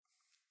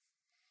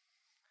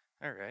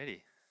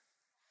Alrighty.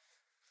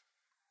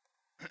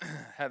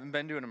 Haven't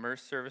been to an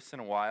immerse service in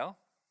a while,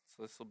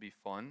 so this will be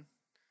fun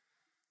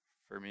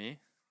for me.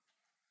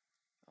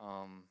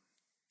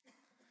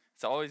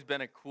 It's always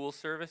been a cool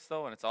service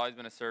though, and it's always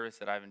been a service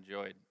that I've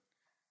enjoyed,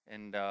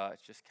 and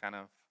it's just kind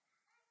of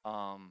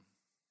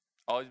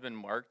always been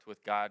marked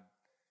with God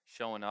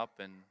showing up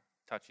and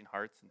touching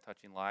hearts and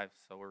touching lives.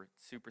 So we're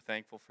super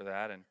thankful for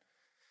that, and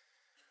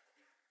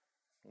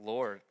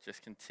Lord,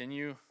 just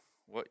continue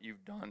what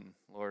you've done,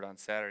 Lord, on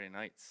Saturday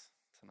nights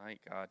tonight,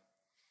 God.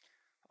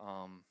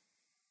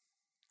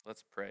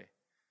 Let's pray.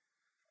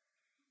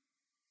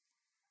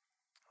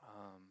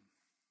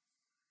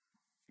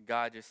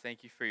 God, just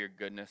thank you for your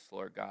goodness,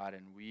 Lord God,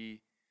 and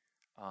we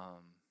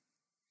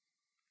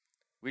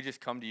just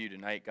come to you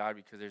tonight, God,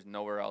 because there's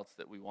nowhere else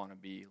that we want to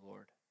be,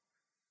 Lord.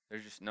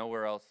 There's just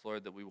nowhere else,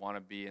 Lord, that we want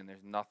to be, and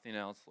there's nothing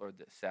else, Lord,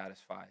 that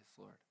satisfies,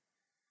 Lord.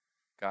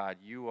 God,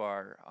 you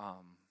are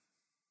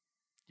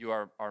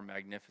our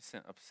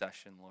magnificent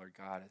obsession, Lord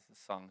God, as the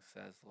song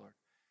says, Lord.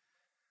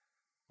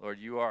 Lord,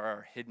 you are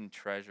our hidden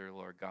treasure,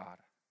 Lord God.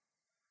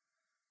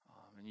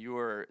 And you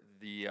are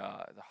the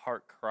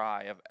heart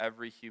cry of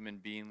every human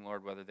being,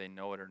 Lord, whether they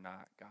know it or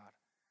not, God.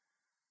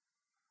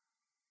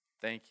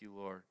 Thank you,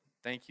 Lord.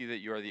 Thank you that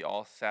you are the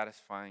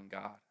all-satisfying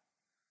God.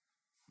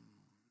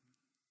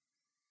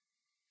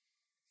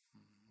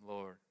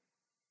 Lord,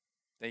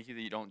 thank you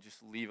that you don't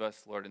just leave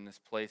us, Lord, in this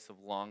place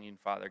of longing,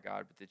 Father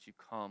God, but that you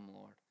come,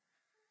 Lord,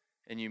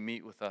 and you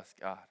meet with us,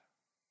 God.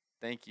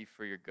 Thank you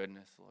for your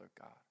goodness, Lord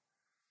God.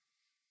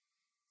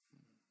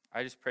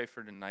 I just pray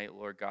for tonight,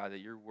 Lord God, that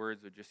your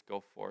words would just go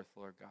forth,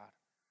 Lord God.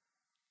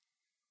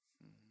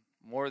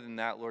 More than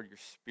that, Lord, your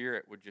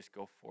spirit would just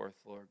go forth,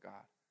 Lord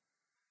God.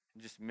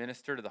 And just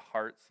minister to the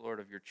hearts,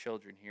 Lord, of your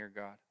children here,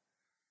 God.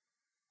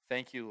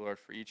 Thank you, Lord,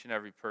 for each and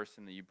every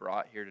person that you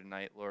brought here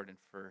tonight, Lord, and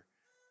for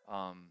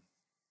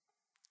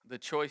the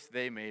choice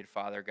they made,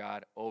 Father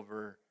God,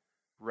 over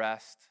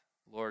rest,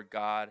 Lord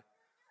God,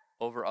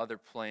 over other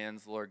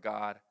plans, Lord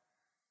God,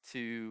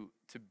 to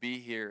be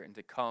here and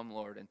to come,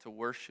 Lord, and to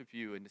worship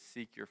you and to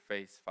seek your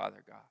face,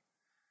 Father God.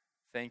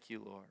 Thank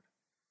you, Lord.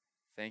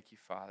 Thank you,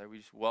 Father. We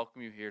just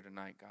welcome you here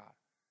tonight, God.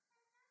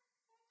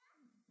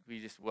 We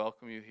just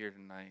welcome you here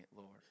tonight,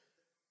 Lord.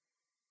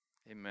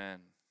 Amen.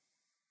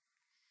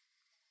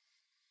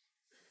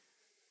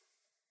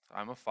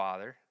 I'm a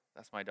father.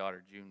 That's my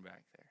daughter, June,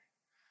 back there.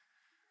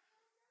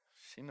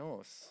 She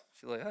knows.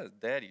 She's like, that's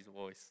Daddy's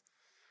voice.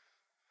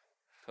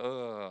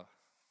 All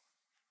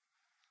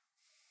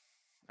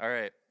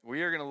right.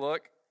 We are going to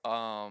look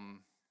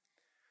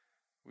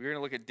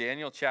at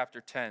Daniel chapter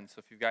 10. So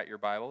if you've got your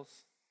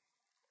Bibles.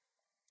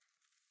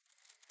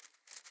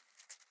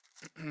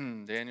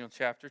 Daniel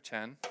chapter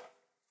 10.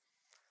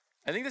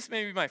 I think this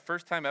may be my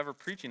first time ever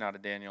preaching out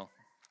of Daniel.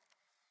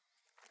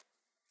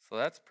 So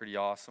that's pretty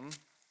awesome.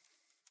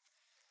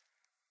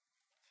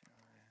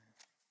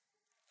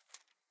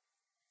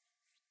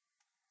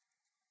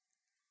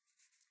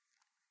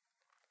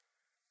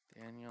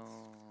 Daniel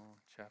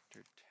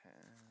chapter 10.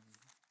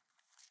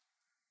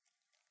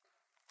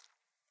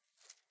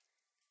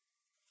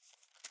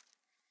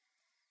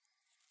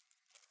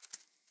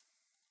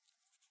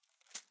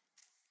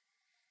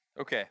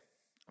 Okay,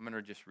 I'm going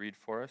to just read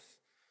for us.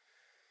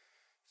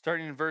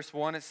 Starting in verse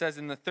 1, it says,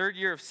 "In the 3rd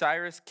year of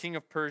Cyrus, king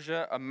of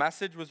Persia, a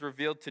message was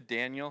revealed to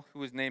Daniel, who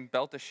was named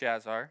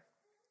Belteshazzar.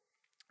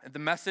 And the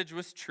message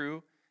was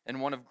true and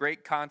one of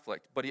great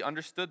conflict, but he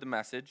understood the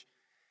message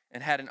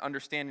and had an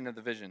understanding of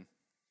the vision.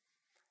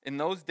 In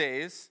those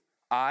days,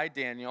 I,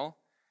 Daniel,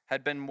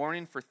 had been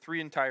mourning for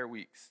 3 entire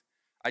weeks.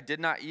 I did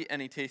not eat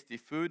any tasty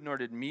food, nor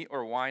did meat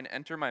or wine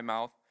enter my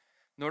mouth,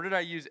 nor did I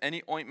use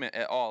any ointment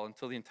at all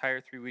until the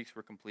entire 3 weeks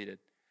were completed.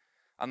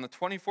 On the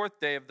 24th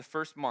day of the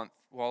 1st month,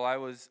 while I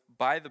was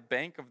by the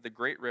bank of the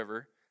great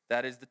river,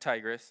 that is the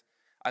Tigris,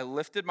 I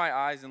lifted my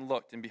eyes and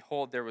looked, and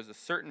behold, there was a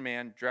certain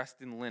man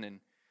dressed in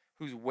linen,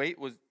 whose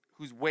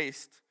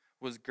waist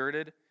was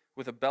girded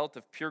with a belt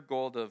of pure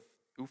gold of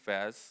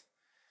Uphaz.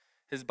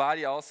 His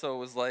body also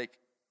was like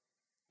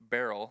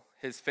beryl.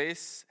 His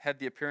face had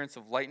the appearance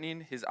of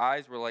lightning. His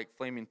eyes were like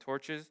flaming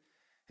torches.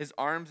 His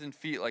arms and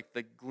feet like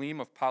the gleam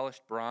of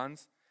polished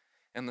bronze.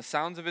 And the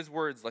sounds of his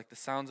words like the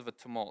sounds of a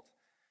tumult.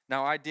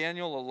 Now I,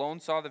 Daniel, alone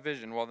saw the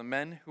vision, while the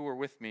men who were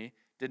with me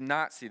did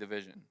not see the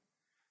vision.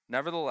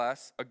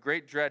 Nevertheless, a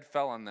great dread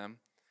fell on them,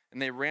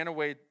 and they ran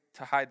away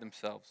to hide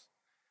themselves.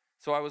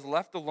 So I was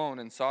left alone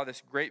and saw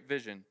this great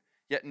vision,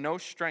 yet no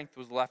strength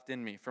was left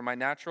in me, for my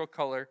natural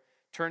color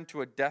turned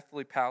to a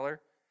deathly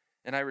pallor,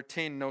 and I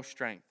retained no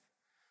strength.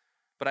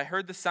 But I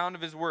heard the sound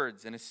of his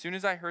words, and as soon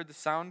as I heard the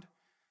sound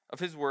of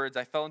his words,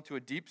 I fell into a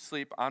deep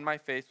sleep on my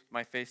face with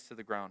my face to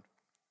the ground.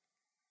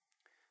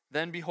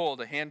 Then behold,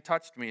 a hand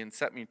touched me and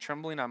set me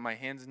trembling on my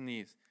hands and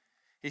knees.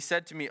 He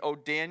said to me, O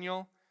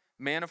Daniel,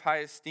 man of high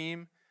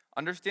esteem,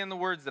 understand the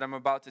words that I'm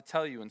about to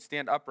tell you and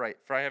stand upright,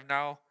 for I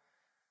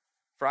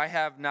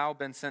have now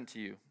been sent to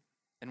you.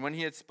 And when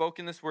he had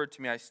spoken this word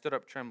to me, I stood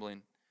up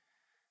trembling.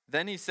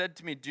 Then he said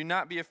to me, Do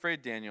not be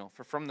afraid, Daniel,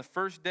 for from the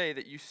first day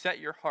that you set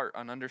your heart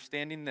on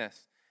understanding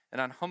this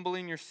and on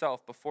humbling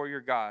yourself before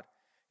your God,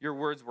 your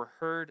words were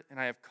heard, and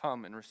I have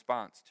come in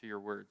response to your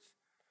words.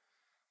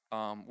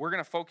 We're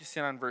going to focus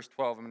in on verse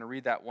 12. I'm going to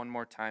read that one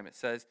more time. It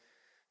says,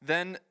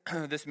 then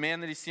this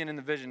man that he's seen in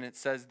the vision, it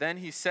says, then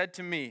he said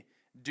to me,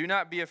 do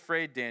not be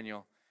afraid,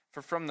 Daniel,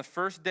 for from the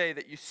first day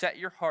that you set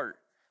your heart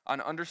on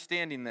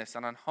understanding this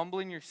and on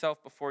humbling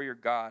yourself before your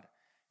God,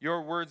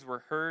 your words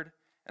were heard,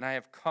 and I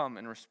have come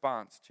in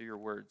response to your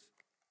words.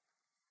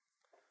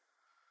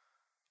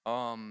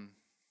 I'd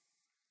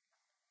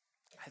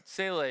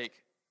say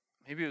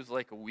maybe it was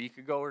a week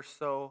ago or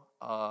so.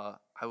 I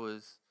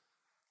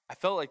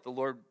felt like the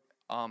Lord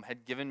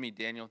had given me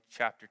Daniel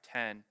chapter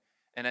 10,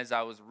 and as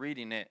I was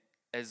reading it,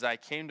 as I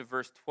came to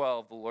verse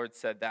 12, the Lord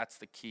said, that's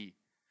the key.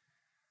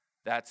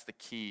 That's the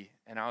key.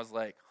 And I was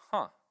like,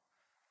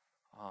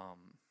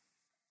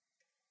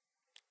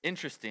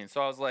 interesting.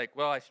 So I was like,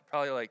 well, I should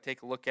probably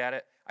take a look at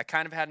it. I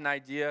kind of had an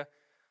idea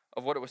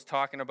of what it was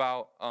talking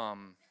about.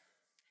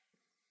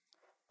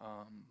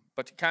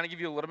 But to kind of give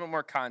you a little bit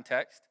more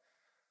context,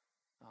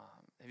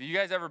 have you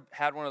guys ever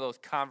had one of those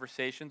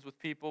conversations with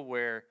people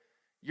where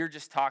you're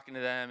just talking to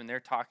them and they're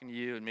talking to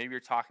you, and maybe you're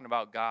talking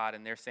about God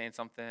and they're saying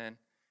something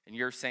and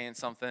you're saying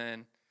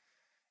something,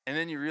 and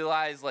then you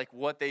realize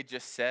what they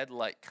just said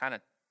kind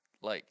of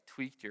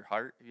tweaked your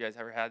heart? Have you guys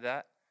ever had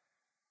that?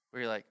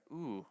 Where you're like,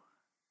 ooh,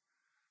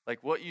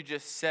 what you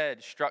just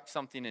said struck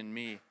something in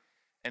me.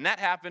 And that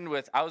happened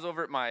I was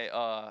over at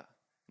my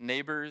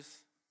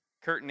neighbors,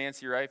 Kurt and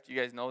Nancy Reif. Do you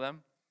guys know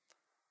them?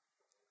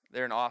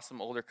 They're an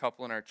awesome older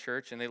couple in our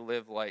church, and they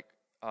live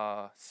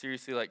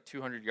seriously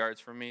 200 yards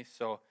from me.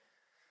 So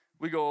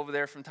we go over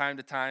there from time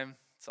to time.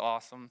 It's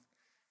awesome.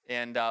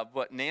 And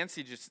but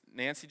Nancy just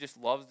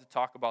loves to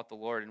talk about the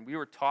Lord. And we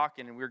were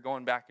talking, and we were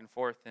going back and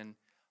forth. And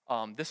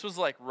this was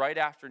right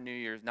after New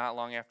Year's, not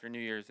long after New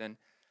Year's. And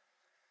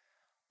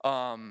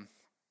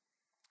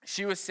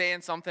she was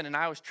saying something, and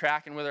I was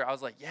tracking with her. I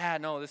was like, yeah,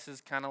 no, this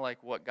is kind of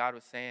what God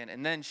was saying.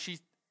 And then she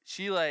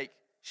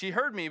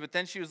heard me, but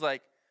then she was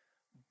like,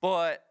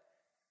 but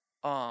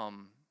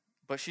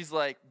she's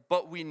like,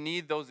 but we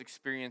need those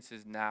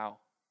experiences now.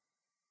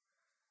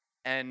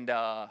 And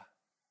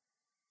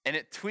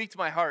it tweaked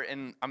my heart.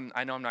 And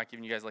I know I'm not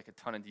giving you guys a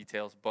ton of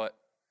details, but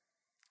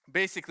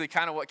basically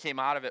kind of what came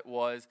out of it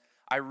was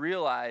I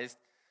realized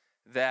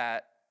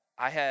that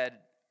I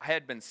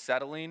had been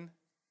settling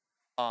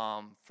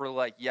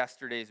for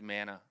yesterday's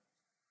manna.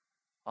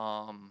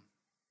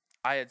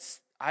 I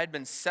had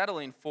been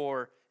settling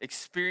for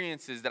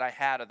experiences that I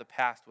had of the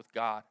past with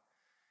God.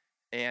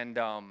 And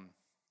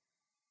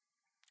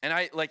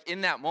I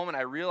in that moment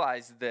I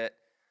realized that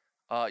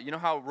you know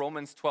how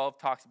Romans 12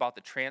 talks about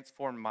the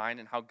transformed mind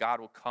and how God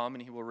will come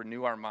and he will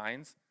renew our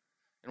minds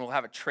and we'll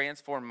have a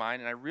transformed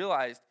mind. And I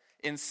realized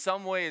in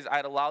some ways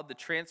I'd allowed the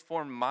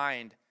transformed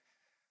mind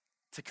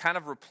to kind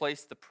of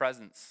replace the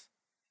presence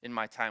in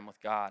my time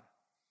with God.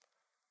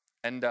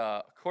 And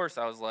of course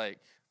I was like,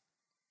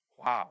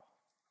 wow,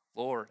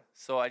 Lord.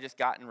 So I just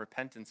got in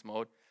repentance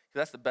mode, because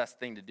that's the best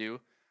thing to do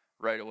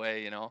right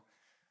away,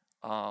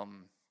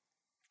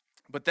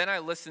 But then I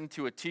listened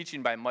to a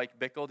teaching by Mike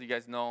Bickle. Do you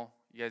guys know?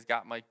 You guys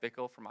got Mike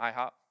Bickle from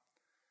IHOP?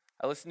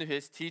 I listened to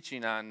his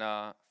teaching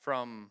on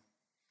from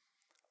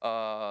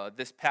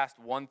this past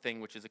One Thing,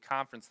 which is a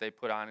conference they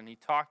put on, and he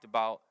talked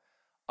about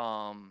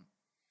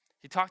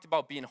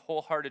being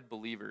wholehearted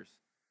believers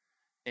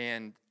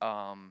and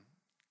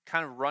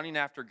kind of running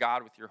after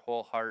God with your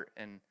whole heart.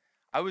 And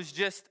I was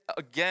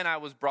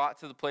brought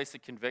to the place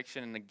of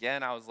conviction, and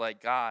again I was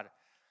like, God,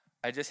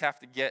 I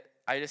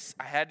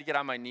had to get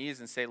on my knees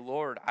and say,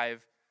 Lord, I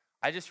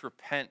just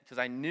repent, because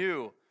I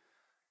knew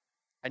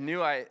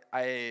I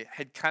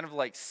had kind of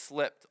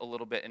slipped a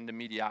little bit into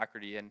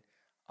mediocrity, and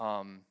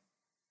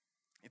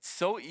it's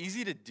so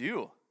easy to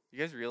do. You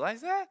guys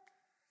realize that?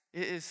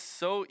 It is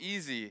so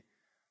easy.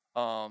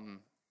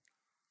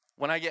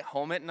 When I get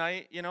home at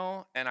night,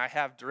 and I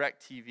have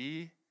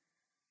DirecTV,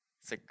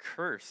 it's a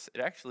curse. It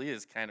actually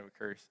is kind of a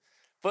curse.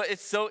 But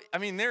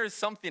there is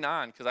something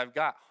on, because I've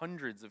got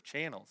hundreds of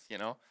channels,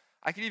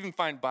 I could even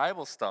find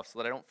Bible stuff so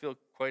that I don't feel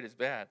quite as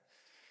bad.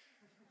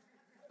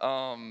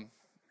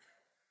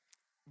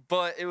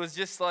 But it was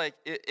just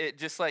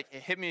it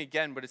hit me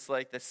again, but it's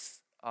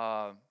this,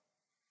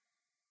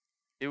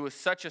 it was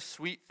such a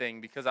sweet thing,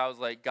 because I was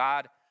like,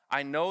 God,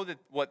 I know that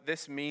what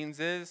this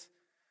means is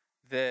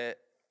that,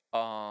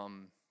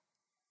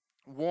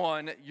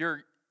 one,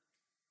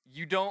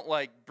 you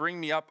don't bring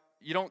me up,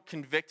 you don't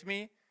convict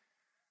me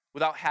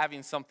without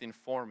having something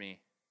for me,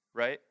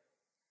 right?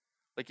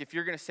 If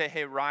you're going to say,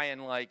 hey, Ryan,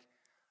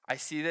 I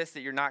see this,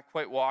 that you're not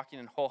quite walking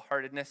in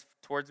wholeheartedness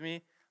towards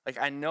me,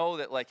 I know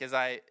that as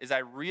I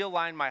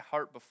realign my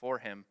heart before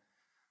him,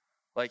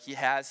 he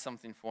has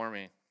something for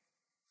me.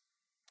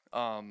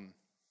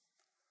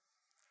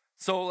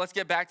 So let's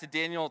get back to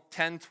Daniel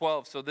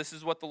 10:12. So this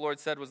is what the Lord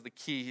said was the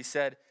key. He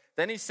said,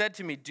 then he said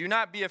to me, do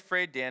not be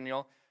afraid,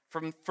 Daniel,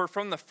 from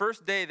the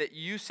first day that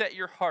you set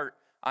your heart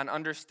on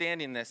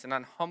understanding this and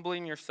on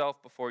humbling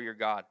yourself before your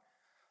God.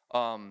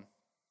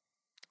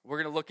 We're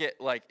going to look at,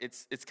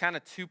 it's kind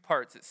of two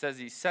parts. It says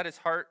he set his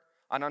heart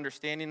on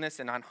understanding this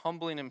and on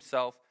humbling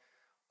himself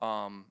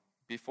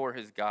before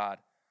his God.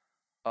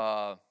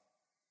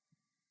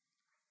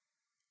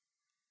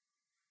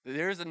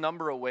 There's a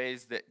number of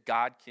ways that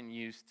God can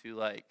use to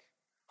like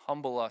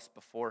humble us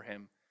before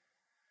him.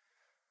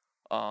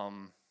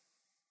 I'm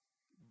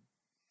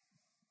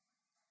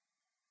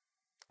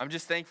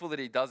just thankful that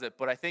he does it.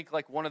 But I think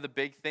like one of the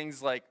big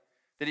things like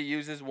that he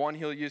uses, one,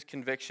 he'll use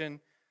conviction.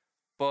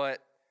 But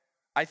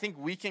I think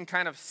we can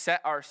kind of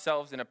set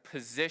ourselves in a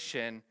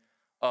position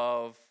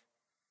of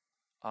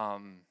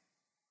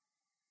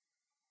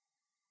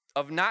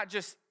not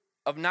just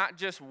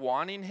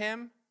wanting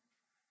him,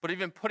 but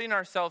even putting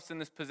ourselves in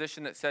this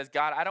position that says,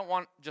 God, I don't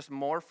want just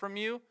more from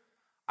you.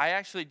 I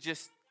actually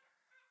just,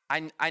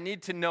 I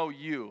need to know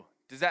you.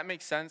 Does that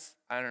make sense?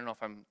 I don't know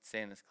if I'm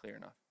saying this clear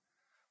enough.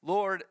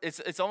 Lord,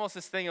 it's almost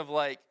this thing of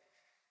like,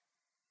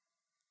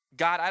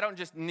 God, I don't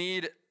just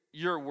need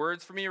your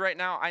words for me right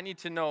now. I need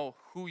to know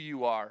who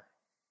you are.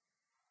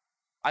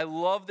 I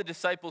love the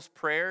disciples'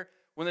 prayer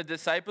when the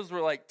disciples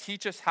were like,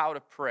 teach us how to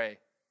pray.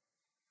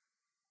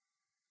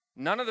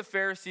 None of the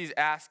Pharisees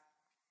asked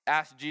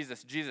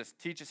Jesus,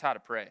 teach us how to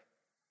pray.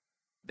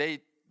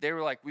 They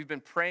were like, we've been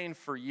praying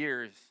for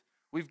years.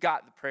 We've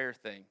got the prayer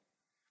thing.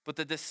 But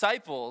the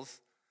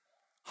disciples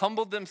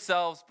humbled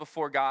themselves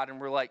before God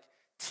and were like,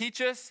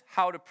 teach us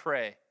how to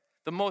pray.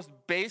 The most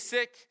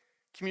basic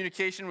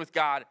communication with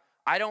God,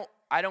 I don't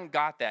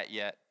got that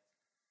yet.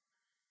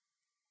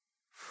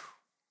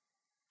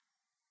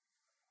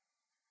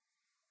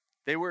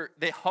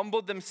 They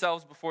humbled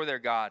themselves before their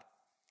God.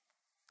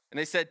 And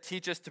they said,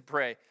 teach us to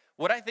pray.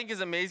 What I think is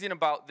amazing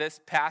about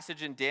this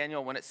passage in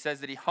Daniel when it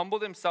says that he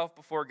humbled himself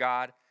before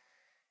God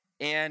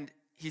and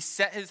he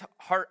set his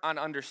heart on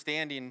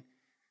understanding,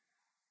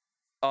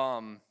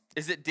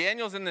 is that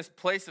Daniel's in this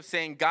place of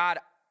saying, God,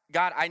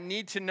 I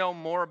need to know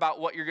more about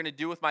what you're going to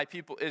do with my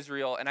people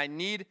Israel, and I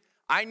need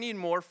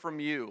more from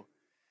you.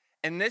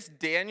 And this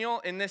Daniel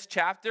in this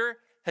chapter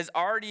has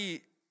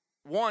already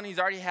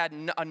had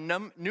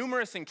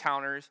numerous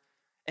encounters,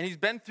 and he's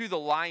been through the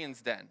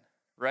lion's den,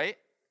 right?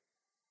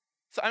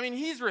 So, I mean,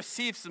 he's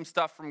received some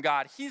stuff from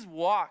God. He's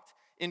walked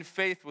in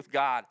faith with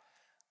God.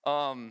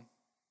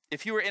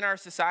 If he were in our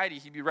society,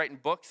 he'd be writing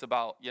books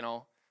about,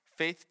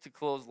 faith to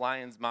close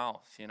lions'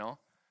 mouths,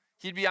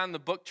 He'd be on the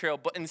book trail.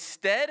 But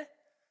instead,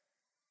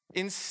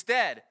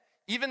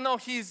 even though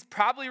he's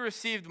probably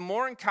received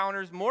more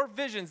encounters, more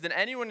visions than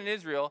anyone in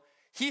Israel,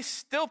 he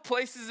still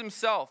places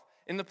himself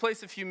in the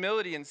place of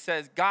humility and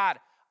says, God,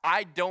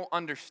 I don't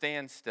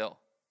understand still.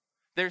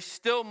 There's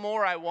still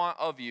more I want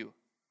of you.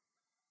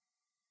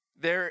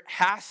 There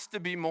has to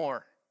be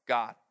more,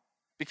 God,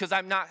 because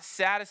I'm not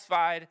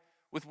satisfied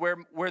with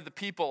where the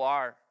people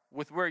are,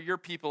 with where your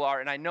people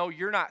are, and I know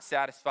you're not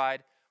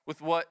satisfied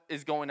with what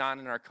is going on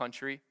in our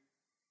country.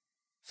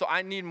 So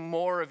I need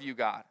more of you,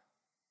 God.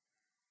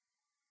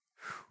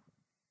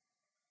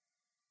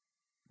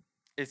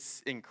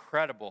 It's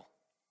incredible.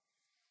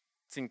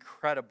 It's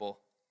incredible.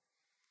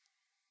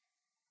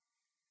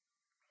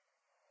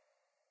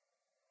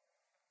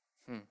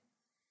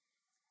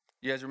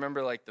 You guys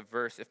remember like the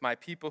verse, if my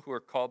people who are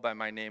called by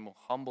my name will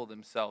humble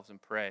themselves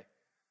and pray.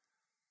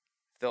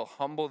 If they'll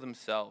humble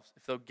themselves,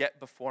 if they'll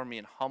get before me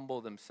and humble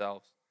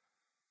themselves.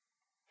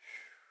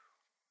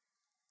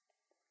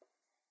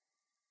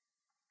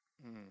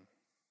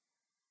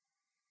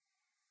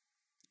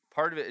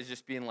 Part of it is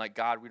just being like,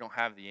 God, we don't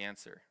have the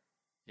answer,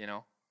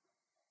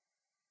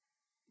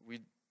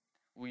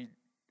 We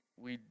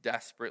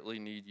desperately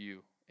need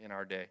you in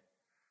our day.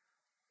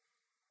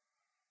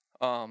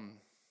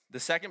 The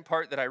second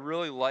part that I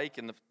really like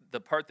and the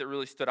part that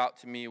really stood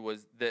out to me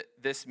was that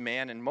this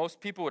man, and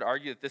most people would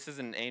argue that this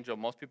isn't an angel.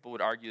 Most people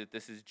would argue that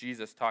this is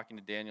Jesus talking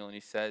to Daniel, and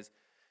he says,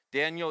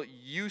 Daniel,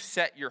 you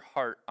set your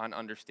heart on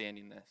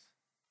understanding this.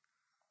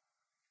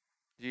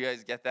 Do you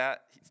guys get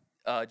that?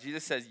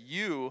 Jesus says,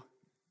 you,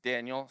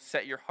 Daniel,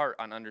 set your heart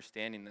on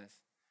understanding this.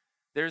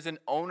 There's an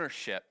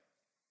ownership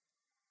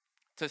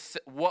to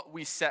what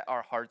we set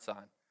our hearts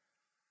on.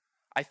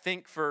 I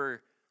think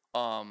for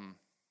a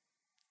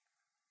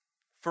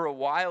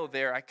while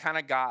there, I kind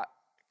of got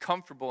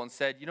comfortable and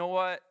said, you know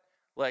what?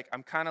 Like,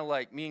 I'm kind of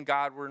like, me and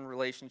God, we're in a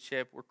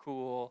relationship. We're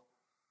cool.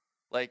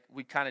 Like,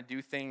 we kind of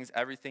do things,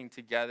 everything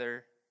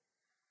together.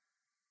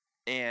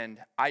 And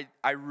I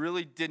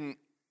really didn't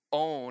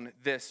own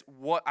this,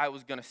 what I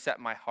was going to set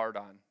my heart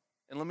on.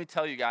 And let me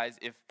tell you guys,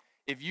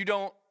 if you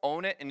don't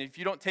own it and if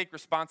you don't take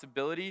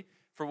responsibility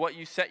for what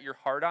you set your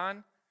heart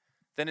on,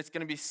 then it's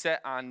going to be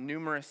set on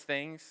numerous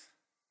things,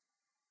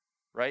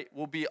 right?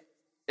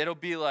 It'll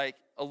be like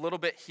a little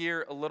bit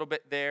here, a little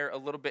bit there, a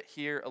little bit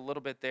here, a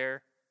little bit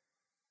there.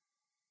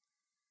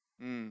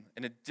 And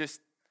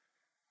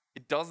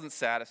it doesn't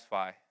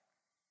satisfy. It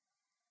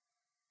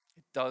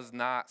does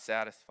not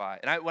satisfy.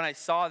 And when I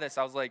saw this,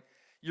 I was like,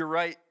 you're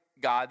right,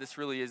 God, this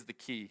really is the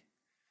key.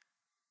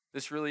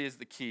 This really is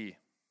the key.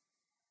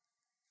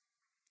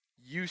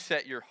 You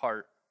set your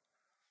heart.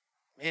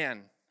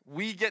 Man,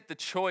 we get the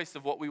choice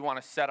of what we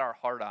want to set our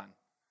heart on.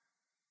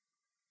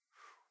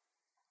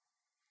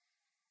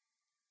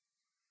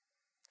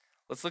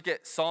 Let's look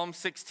at Psalm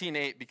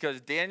 16:8,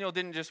 because Daniel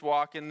didn't just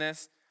walk in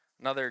this.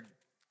 Another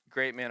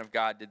great man of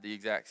God did the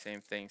exact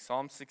same thing.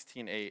 Psalm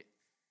 16:8.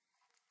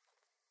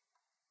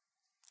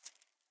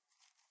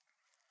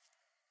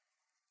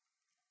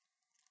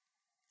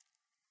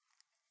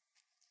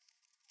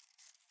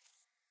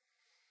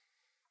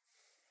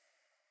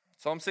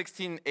 Psalm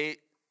 16:8,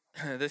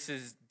 this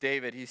is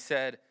David. He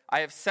said, I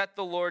have set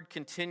the Lord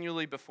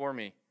continually before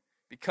me.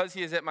 Because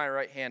he is at my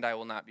right hand, I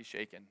will not be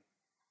shaken.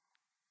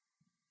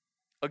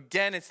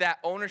 Again, it's that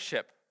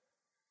ownership.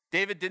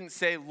 David didn't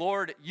say,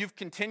 Lord, you've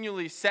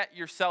continually set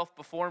yourself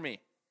before me.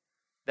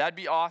 That'd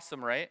be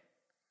awesome, right?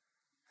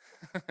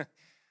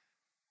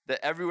 That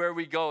everywhere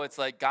we go, it's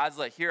like, God's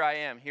like, here I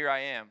am, here I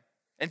am.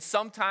 And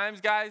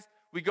sometimes, guys,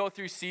 we go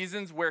through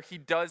seasons where he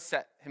does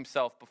set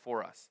himself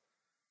before us.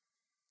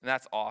 And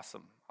that's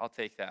awesome. I'll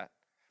take that.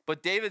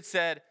 But David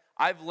said,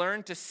 I've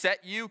learned to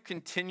set you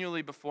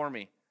continually before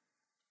me.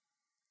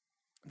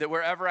 That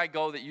wherever I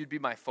go, that you'd be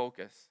my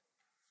focus.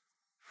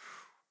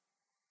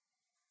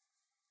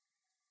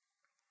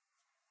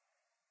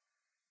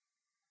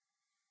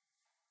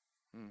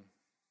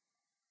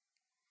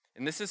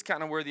 And this is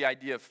kind of where the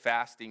idea of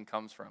fasting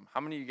comes from. How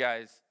many of you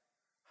guys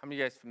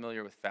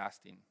familiar with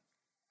fasting?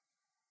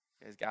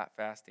 You guys got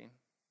fasting?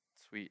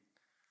 Sweet.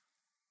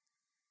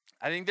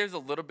 I think there's a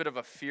little bit of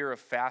a fear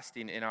of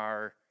fasting in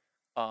our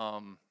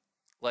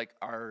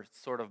our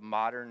sort of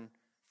modern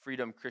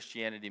freedom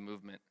Christianity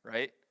movement,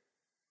 right?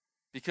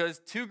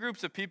 Because two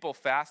groups of people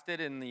fasted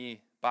in the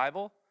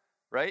Bible,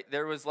 right?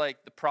 There was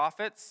like the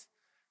prophets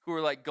who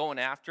were like going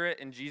after it,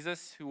 and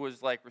Jesus who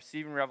was like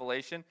receiving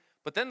revelation.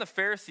 But then the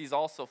Pharisees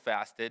also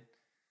fasted,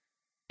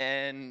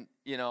 and,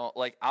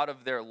 like out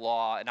of their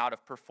law and out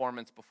of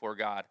performance before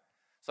God.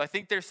 So I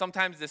think there's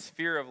sometimes this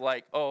fear of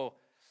like,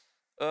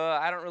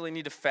 I don't really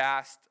need to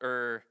fast,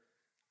 or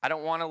I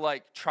don't want to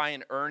like try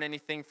and earn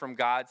anything from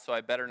God, so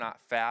I better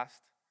not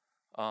fast.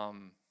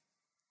 And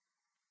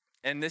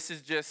this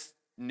is just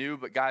new,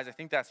 but guys, I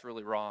think that's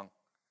really wrong.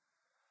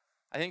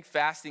 I think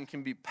fasting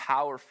can be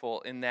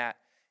powerful in that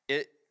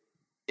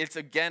it's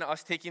again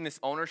us taking this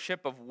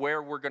ownership of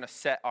where we're going to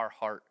set our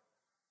heart.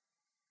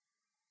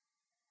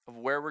 Of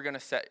where we're going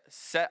to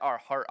set our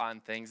heart on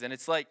things. And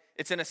it's like,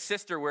 it's in a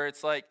sister where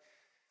it's like,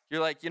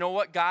 you're like, you know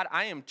what, God,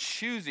 I am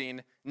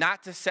choosing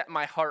not to set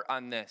my heart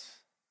on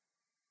this.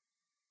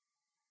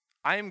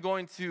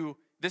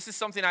 This is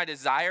something I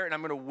desire, and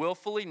I'm going to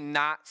willfully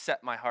not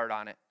set my heart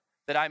on it,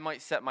 that I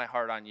might set my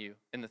heart on you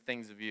and the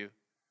things of you.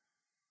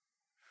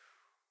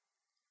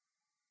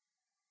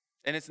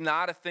 And it's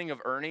not a thing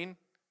of earning.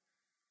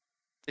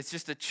 It's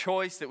just a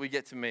choice that we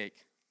get to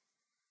make.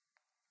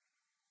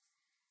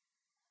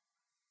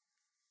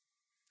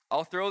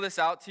 I'll throw this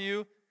out to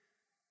you.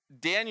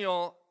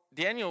 Daniel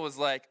was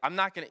like, I'm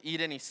not going to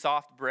eat any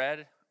soft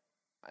bread,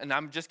 and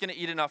I'm just going to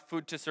eat enough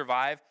food to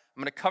survive.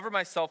 I'm going to cover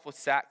myself with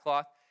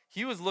sackcloth.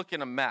 He was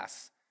looking a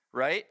mess,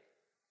 right?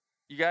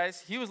 You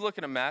guys, he was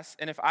looking a mess.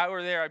 And if I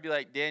were there, I'd be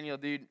like, Daniel,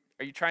 dude,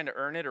 are you trying to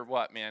earn it or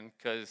what, man?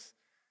 Because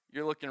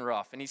you're looking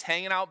rough. And he's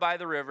hanging out by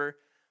the river.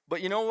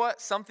 But you know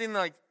what? Something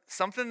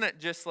that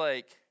just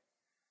like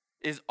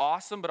is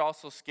awesome but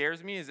also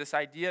scares me is this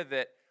idea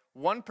that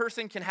one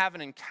person can have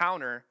an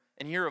encounter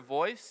and hear a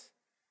voice,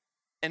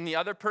 and the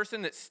other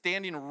person that's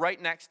standing right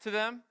next to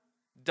them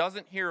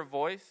doesn't hear a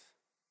voice.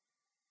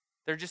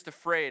 They're just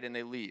afraid and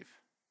they leave.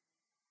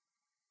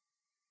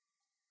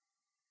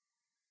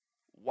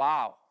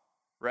 Wow,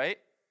 right?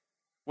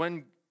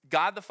 When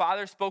God the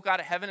Father spoke out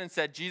of heaven and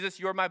said, Jesus,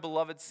 you are my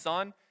beloved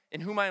Son,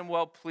 in whom I am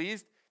well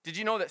pleased, did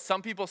you know that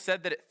some people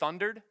said that it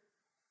thundered?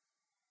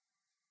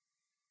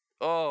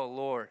 Oh,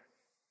 Lord.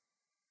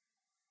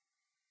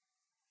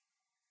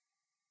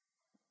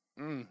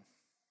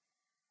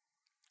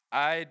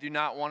 I do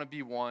not want to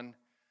be one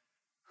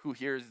who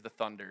hears the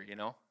thunder,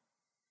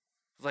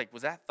 It's like,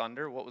 was that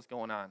thunder? What was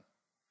going on?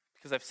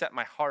 Because I've set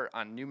my heart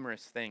on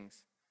numerous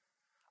things.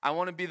 I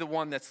want to be the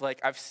one that's like,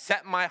 I've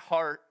set my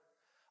heart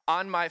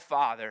on my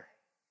Father.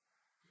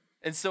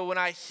 And so when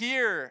I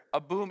hear a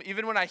boom,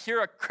 even when I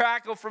hear a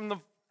crackle from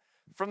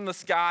the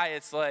sky,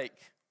 it's like,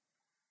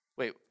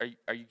 wait,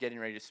 are you getting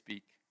ready to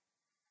speak?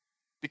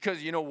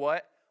 Because you know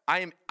what?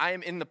 I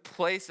am in the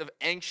place of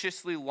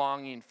anxiously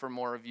longing for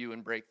more of you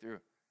and breakthrough.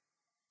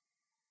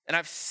 And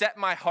I've set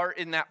my heart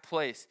in that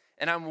place.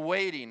 And I'm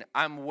waiting.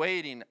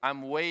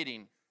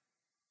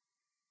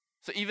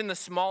 So even the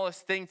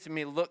smallest thing to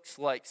me looks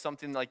like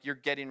something like you're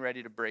getting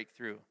ready to break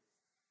through.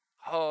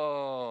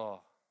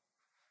 Oh.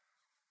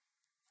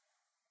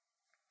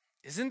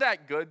 Isn't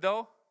that good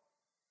though?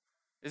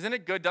 Isn't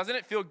it good? Doesn't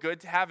it feel good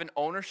to have an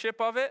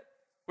ownership of it?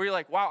 Where you're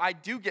like, wow, I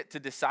do get to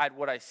decide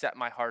what I set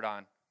my heart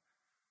on.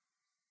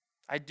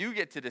 I do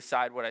get to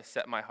decide what I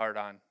set my heart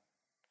on.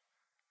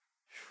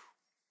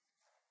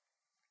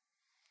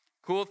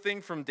 Cool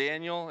thing from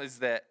Daniel is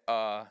that,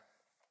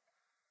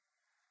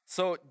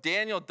 so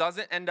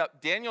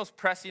Daniel's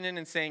pressing in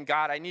and saying,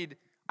 God, I need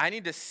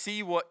to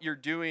see what you're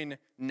doing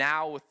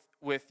now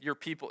with your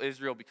people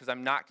Israel, because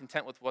I'm not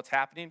content with what's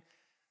happening.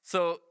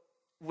 So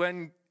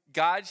when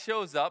God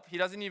shows up, he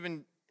doesn't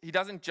even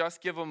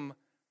just give them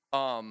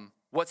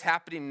what's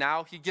happening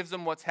now. He gives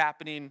them what's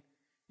happening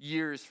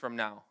years from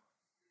now.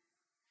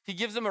 He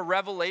gives them a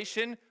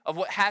revelation of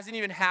what hasn't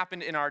even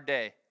happened in our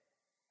day.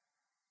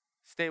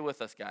 Stay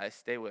with us, guys.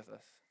 Stay with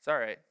us. It's all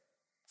right.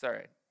 It's all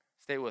right.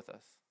 Stay with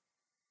us.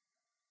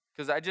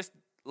 Because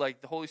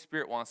the Holy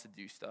Spirit wants to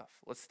do stuff.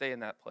 Let's stay in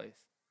that place.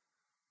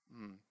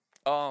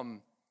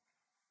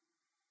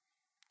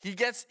 He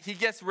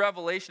gets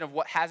revelation of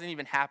what hasn't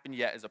even happened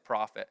yet as a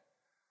prophet.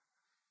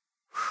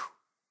 Whew.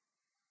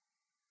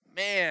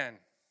 Man,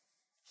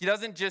 he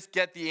doesn't just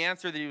get the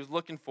answer that he was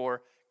looking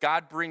for.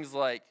 God brings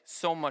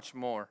so much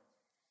more.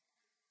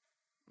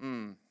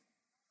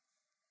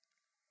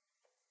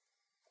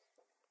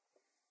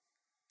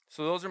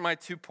 So those are my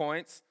 2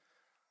 points.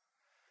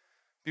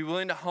 Be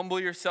willing to humble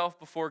yourself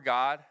before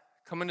God.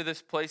 Come into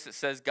this place that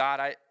says, God,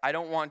 I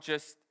don't want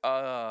just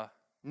a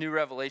new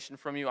revelation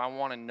from you. I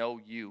want to know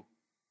you,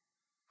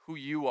 who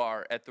you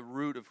are, at the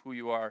root of who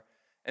you are.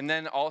 And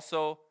then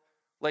also,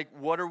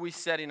 what are we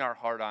setting our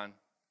heart on?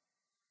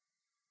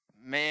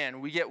 Man,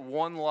 we get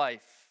one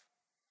life,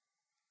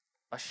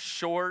 a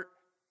short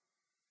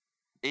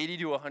 80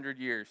 to 100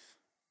 years.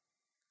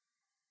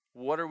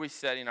 What are we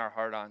setting our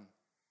heart on?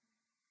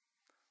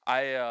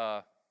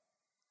 I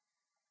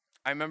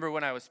remember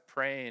when I was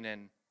praying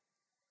and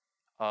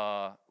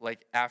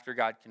after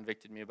God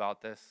convicted me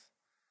about this,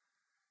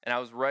 and I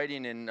was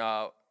writing in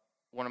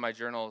one of my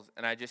journals,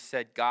 and I just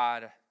said,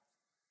 God,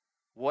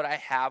 what I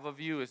have of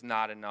you is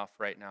not enough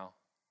right now.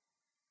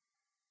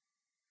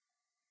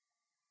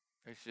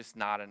 It's just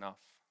not enough.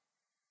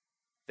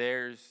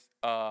 There's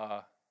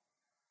I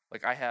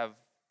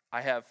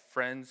have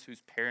friends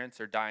whose parents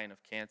are dying of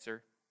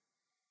cancer.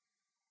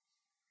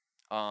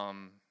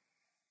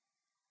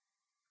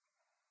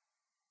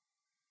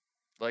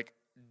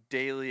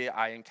 Daily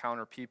I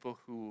encounter people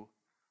who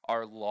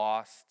are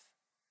lost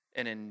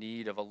and in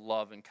need of a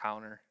love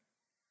encounter.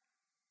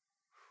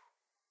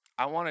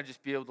 I want to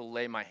just be able to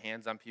lay my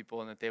hands on people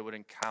and that they would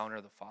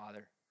encounter the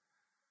Father.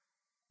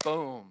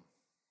 Boom.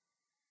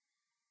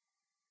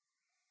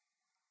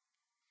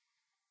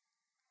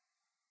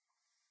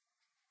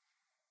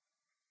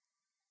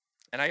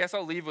 And I guess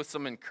I'll leave with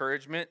some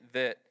encouragement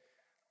that,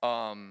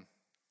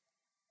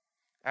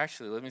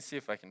 actually, let me see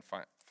if I can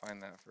find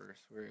that verse.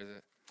 Where is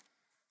it?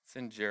 It's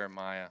in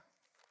Jeremiah.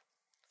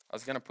 I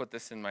was going to put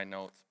this in my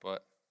notes,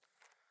 but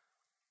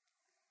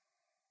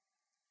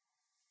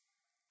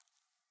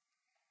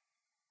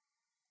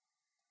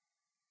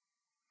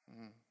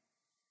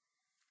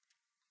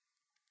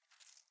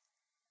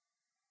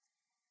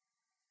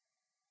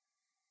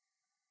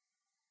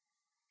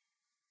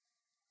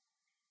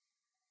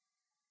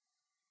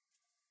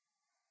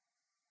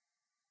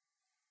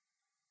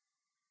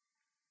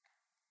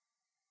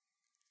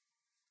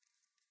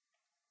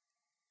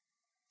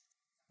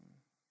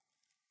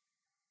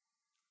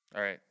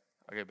all right,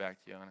 I'll get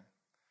back to you on it.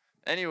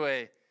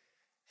 Anyway,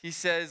 he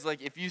says,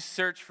 if you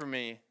search for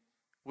me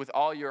with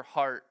all your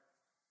heart,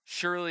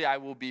 surely I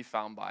will be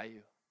found by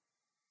you.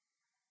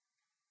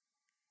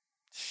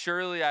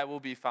 Surely I will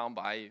be found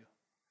by you.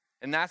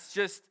 And that's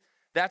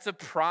a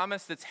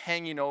promise that's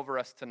hanging over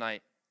us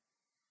tonight.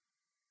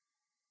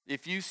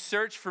 If you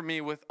search for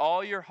me with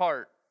all your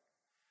heart,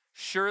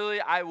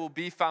 surely I will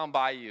be found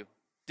by you,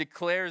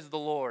 declares the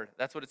Lord.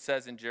 That's what it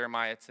says in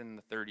Jeremiah. It's in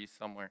the 30s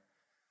somewhere.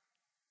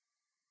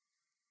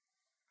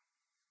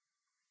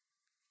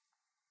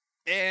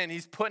 And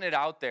he's putting it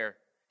out there.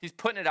 He's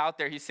putting it out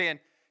there. He's saying,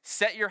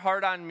 set your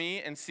heart on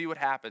me and see what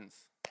happens.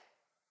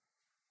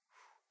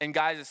 And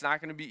guys, it's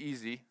not going to be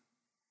easy.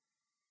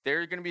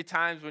 There are going to be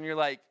times when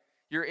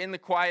you're in the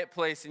quiet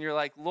place and you're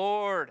like,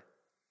 Lord,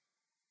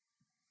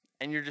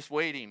 and you're just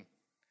waiting,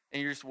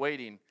 and you're just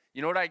waiting.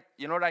 You know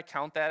what I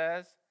count that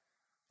as?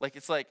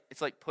 It's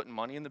like putting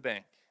money in the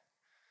bank.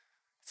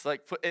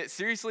 It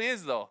seriously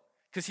is though,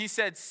 because he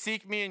said,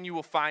 "Seek me and you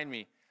will find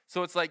me."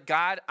 So it's like,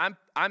 God,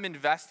 I'm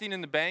investing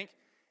in the bank,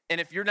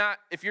 and if you're not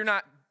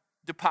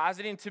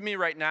depositing to me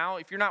right now,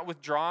 if you're not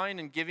withdrawing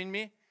and giving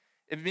me,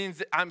 it means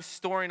that I'm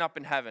storing up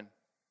in heaven.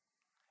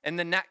 And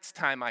the next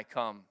time I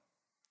come,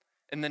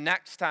 and the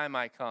next time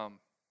I come,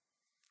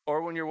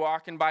 or when you're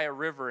walking by a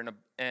river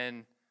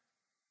and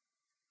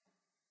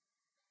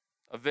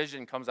a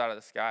vision comes out of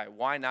the sky,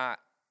 why not?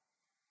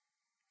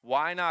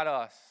 Why not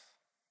us?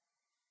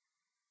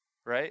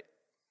 Right?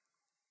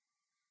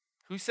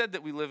 Who said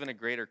that we live in a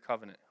greater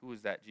covenant? Who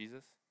was that,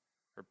 Jesus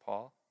or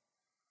Paul?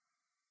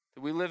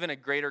 That we live in a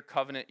greater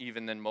covenant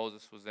even than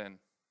Moses was in.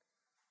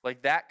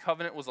 That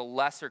covenant was a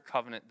lesser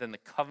covenant than the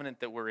covenant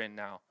that we're in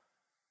now.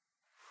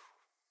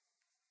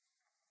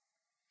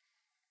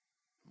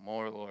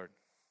 More, Lord.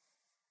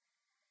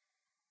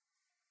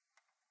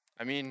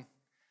 I mean,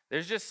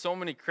 there's just so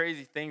many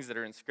crazy things that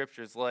are in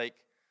scriptures, like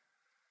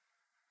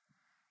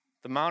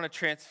the Mount of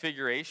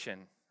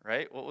Transfiguration,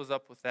 right? What was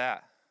up with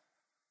that?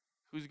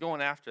 Who's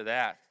going after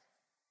that?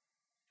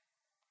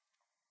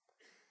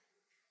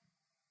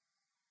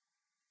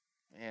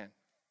 Man.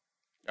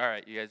 All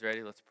right, you guys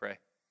ready? Let's pray.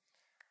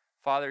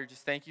 Father,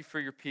 just thank you for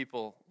your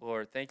people,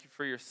 Lord. Thank you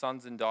for your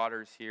sons and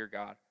daughters here,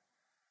 God.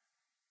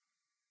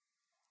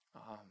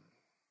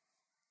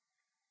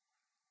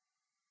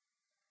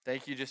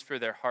 Thank you just for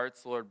their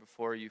hearts, Lord,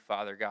 before you,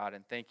 Father God.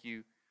 And thank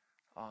you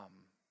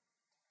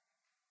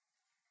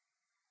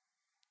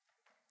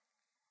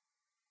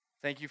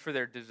for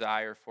their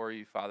desire for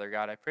you, Father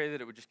God. I pray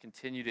that it would just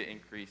continue to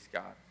increase,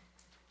 God.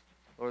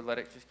 Lord, let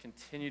it just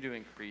continue to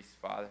increase,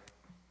 Father.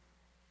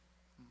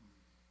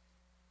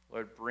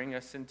 Lord, bring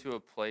us into a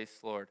place,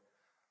 Lord,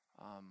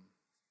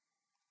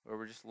 where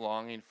we're just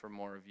longing for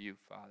more of you,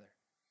 Father.